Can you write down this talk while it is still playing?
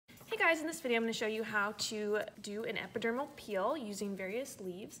guys, in this video I'm going to show you how to do an epidermal peel using various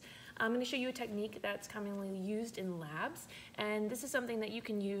leaves. I'm going to show you a technique that's commonly used in labs, and this is something that you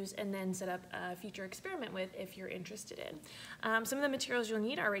can use and then set up a future experiment with if you're interested in. Some of the materials you'll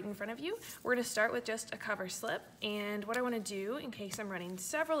need are right in front of you. We're going to start with just a cover slip, and what I want to do in case I'm running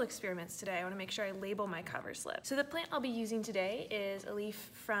several experiments today, I want to make sure I label my cover slip. So the plant I'll be using today is a leaf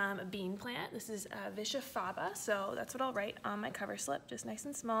from a bean plant. This is Visscha faba, so that's what I'll write on my cover slip, just nice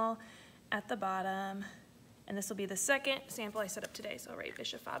and small at the bottom. And this will be the second sample I set up today, so I'll write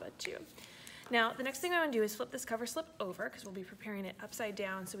Visscha faba 2. Now, the next thing I want to do is flip this cover slip over, because we'll be preparing it upside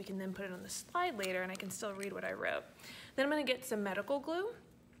down so we can then put it on the slide later and I can still read what I wrote. Then I'm going to get some medical glue.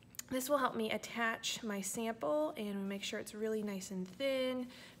 This will help me attach my sample and make sure it's really nice and thin.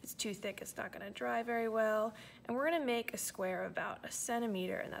 If it's too thick, it's not going to dry very well. And we're going to make a square about 1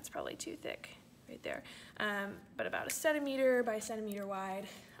 centimeter, and that's probably too thick right there, but about 1 centimeter by 1 centimeter wide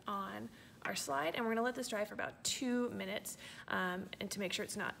on our slide, and we're gonna let this dry for about 2 minutes and to make sure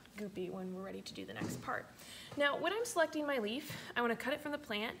it's not goopy when we're ready to do the next part. Now, when I'm selecting my leaf, I wanna cut it from the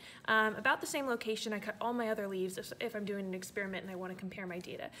plant, about the same location I cut all my other leaves if I'm doing an experiment and I wanna compare my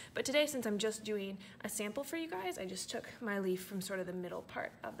data. But today, since I'm just doing a sample for you guys, I just took my leaf from sort of the middle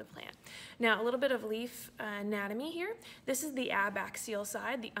part of the plant. Now, a little bit of leaf anatomy here. This is the abaxial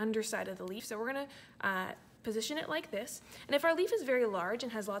side, the underside of the leaf. So we're gonna position it like this, and if our leaf is very large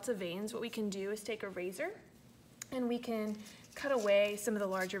and has lots of veins, what we can do is take a razor and we can cut away some of the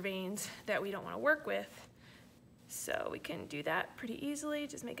larger veins that we don't want to work with. So we can do that pretty easily,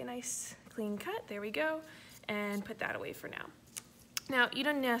 just make a nice clean cut, there we go, and put that away for now. Now, you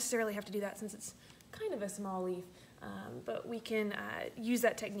don't necessarily have to do that since it's kind of a small leaf, but we can use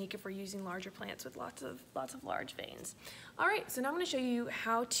that technique if we're using larger plants with lots of large veins. All right, so now I'm going to show you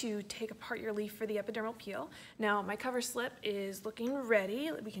how to take apart your leaf for the epidermal peel. Now, my cover slip is looking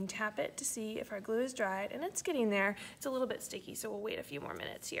ready. We can tap it to see if our glue is dried, and it's getting there. It's a little bit sticky, so we'll wait a few more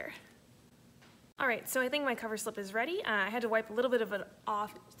minutes here. All right, so I think my cover slip is ready. I had to wipe a little bit of it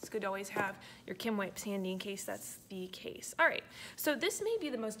off. It's good to always have your Kim wipes handy in case that's the case. All right, so this may be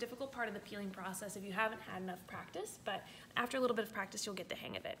the most difficult part of the peeling process if you haven't had enough practice, but after a little bit of practice, you'll get the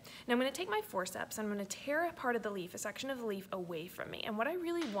hang of it. Now I'm gonna take my forceps and I'm gonna tear a part of the leaf, a section of the leaf away from me. And what I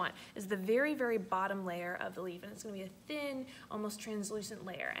really want is the very, very bottom layer of the leaf, and it's gonna be a thin, almost translucent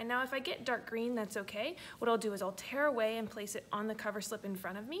layer. And now if I get dark green, that's okay. What I'll do is I'll tear away and place it on the cover slip in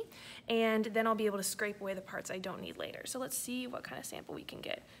front of me, and then I'll be able to scrape away the parts I don't need later. So let's see what kind of sample we can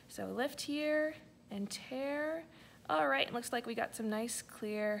get. So lift here and tear. All right, it looks like we got some nice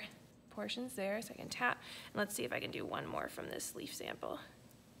clear portions there, so I can tap. And let's see if I can do one more from this leaf sample.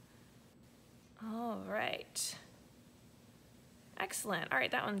 All right. Excellent. All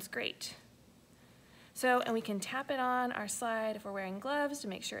right, that one's great. So, and we can tap it on our slide if we're wearing gloves to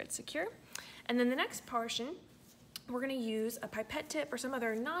make sure it's secure. And then the next portion, we're going to use a pipette tip or some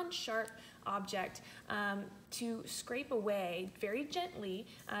other non-sharp object to scrape away very gently,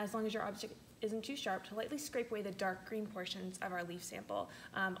 as long as your object isn't too sharp, to lightly scrape away the dark green portions of our leaf sample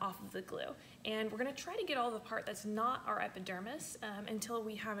off of the glue. And we're going to try to get all the part that's not our epidermis until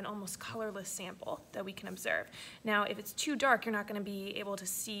we have an almost colorless sample that we can observe. Now, if it's too dark, you're not going to be able to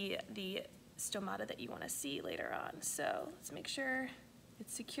see the stomata that you want to see later on. So let's make sure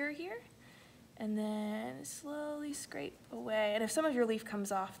it's secure here. And then slowly scrape away. And if some of your leaf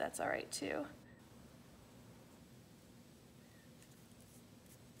comes off, that's all right too.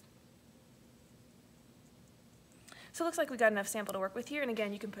 So it looks like we got enough sample to work with here. And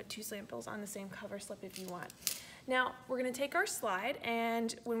again, you can put 2 samples on the same cover slip if you want. Now, we're going to take our slide,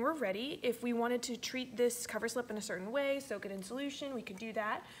 and when we're ready, if we wanted to treat this cover slip in a certain way, soak it in solution, we could do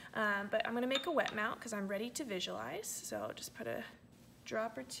that. But I'm going to make a wet mount because I'm ready to visualize. So I'll just put a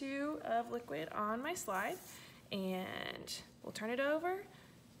drop or 2 of liquid on my slide, and we'll turn it over,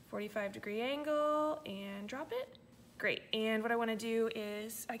 45-degree angle, and drop it. Great, and what I want to do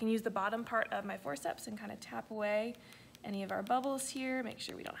is I can use the bottom part of my forceps and kind of tap away any of our bubbles here, make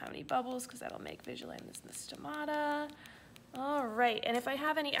sure we don't have any bubbles because that'll make visualizing this in the stomata. All right, and if I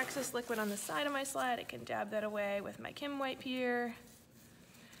have any excess liquid on the side of my slide, I can dab that away with my Kim wipe here.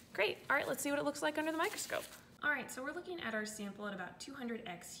 Great, all right, let's see what it looks like under the microscope. All right, so we're looking at our sample at about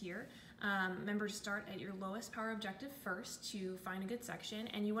 200x here. Remember to start at your lowest power objective first to find a good section,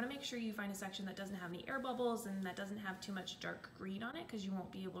 and you want to make sure you find a section that doesn't have any air bubbles and that doesn't have too much dark green on it, because you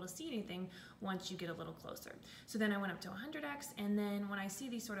won't be able to see anything once you get a little closer. So then I went up to 100x, and then when I see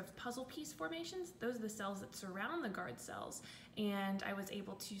these sort of puzzle piece formations, those are the cells that surround the guard cells, and I was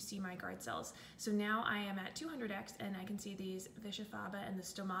able to see my guard cells. So now I am at 200x, and I can see these Visscha faba and the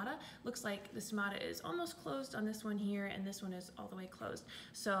stomata. Looks like the stomata is almost closed closed on this one here, and this one is all the way closed.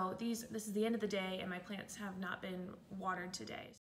 So this is the end of the day, and my plants have not been watered today.